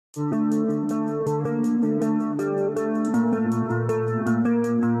Hey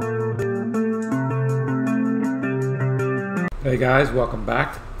guys, welcome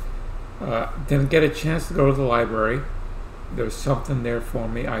back. Didn't get a chance to go to the library. There's something there for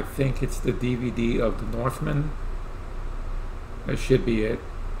me. I think it's the DVD of The Northman. That should be it.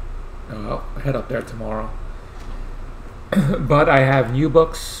 I'll head up there tomorrow. But I have new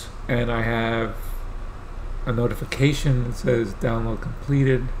books, and I have a notification that says download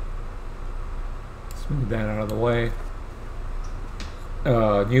completed. Let's move that out of the way.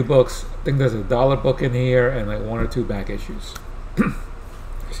 New books. I think there's a dollar book in here and like 1 or 2 back issues.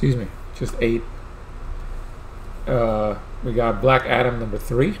 Excuse me, just 8. We got Black Adam number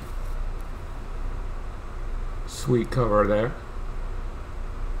 3. Sweet cover there.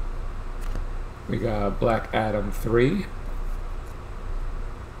 We got Black Adam 3.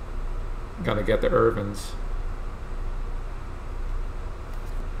 Gotta get the Irvins.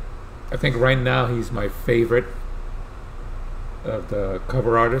 I think right now he's my favorite of the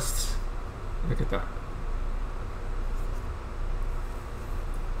cover artists. Look at that.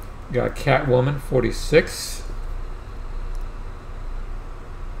 Got Catwoman 46.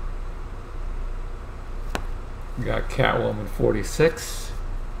 Got Catwoman 46.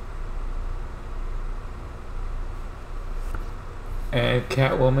 And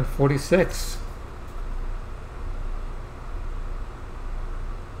Catwoman 46.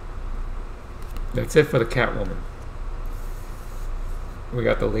 That's it for the Catwoman. We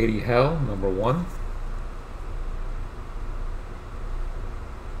got the Lady Hell, number 1.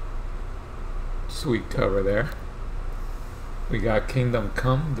 Sweet cover there. We got Kingdom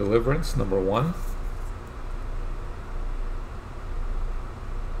Come, Deliverance, number 1.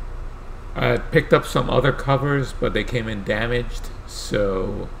 I had picked up some other covers, but they came in damaged,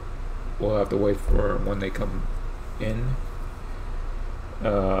 so we'll have to wait for when they come in.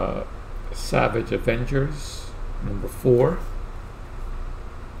 Savage Avengers, number 4.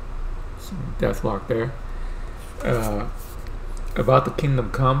 Deathlock there. About the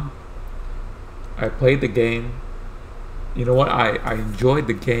Kingdom Come, I played the game. You know what? I enjoyed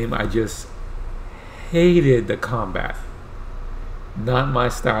the game. I just hated the combat. Not my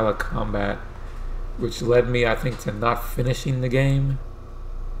style of combat, which led me, I think, to not finishing the game.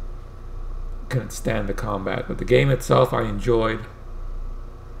 Couldn't stand the combat, but the game itself I enjoyed.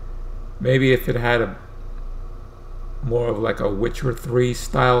 Maybe if it had a more of like a Witcher 3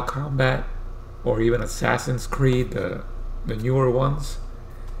 style combat, or even Assassin's Creed, the newer ones.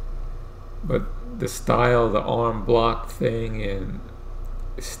 But the style, the arm block thing, and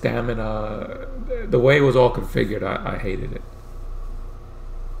stamina, the way it was all configured, I hated it.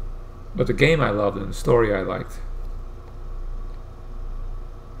 But the game I loved, and the story I liked.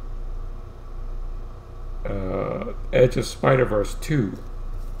 Edge of Spider-Verse 2.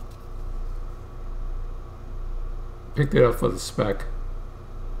 Picked it up for the spec.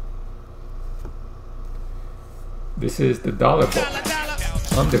 This is the dollar book.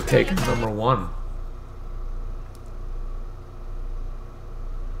 Undertaker number 1.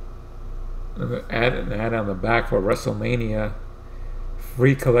 An ad on the back for WrestleMania.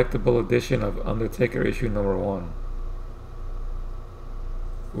 Free collectible edition of Undertaker issue number 1.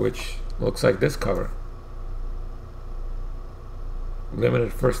 Which looks like this cover.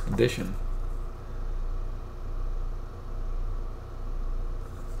 Limited first edition.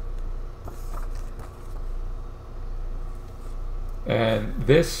 And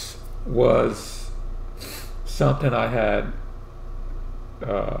this was something I had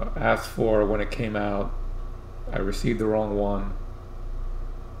asked for when it came out. I received the wrong one.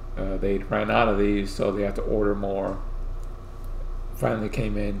 They ran out of these, so they had to order more. Finally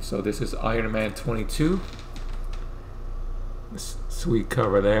came in. So this is Iron Man 22. This sweet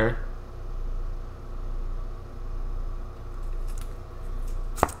cover there.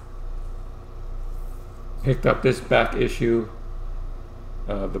 Picked up this back issue.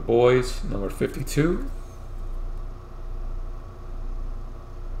 The Boys, number 52.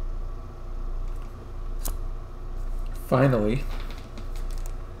 Finally,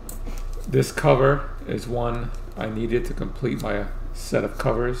 this cover is one I needed to complete my set of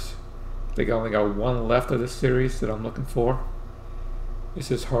covers. I think I only got one left of this series that I'm looking for.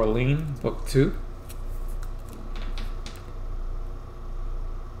 This is Harleen, book 2.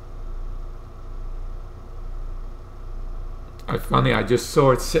 I just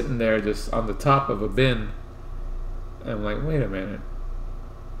saw it sitting there just on the top of a bin. And I'm like, wait a minute.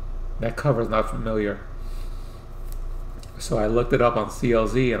 That cover's not familiar. So I looked it up on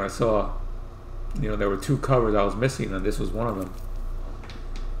CLZ and I saw, there were 2 covers I was missing and this was one of them.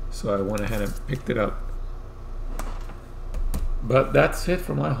 So I went ahead and picked it up. But that's it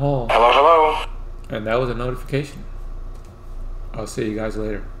for my haul. Hello, hello. And that was a notification. I'll see you guys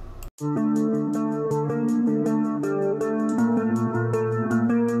later.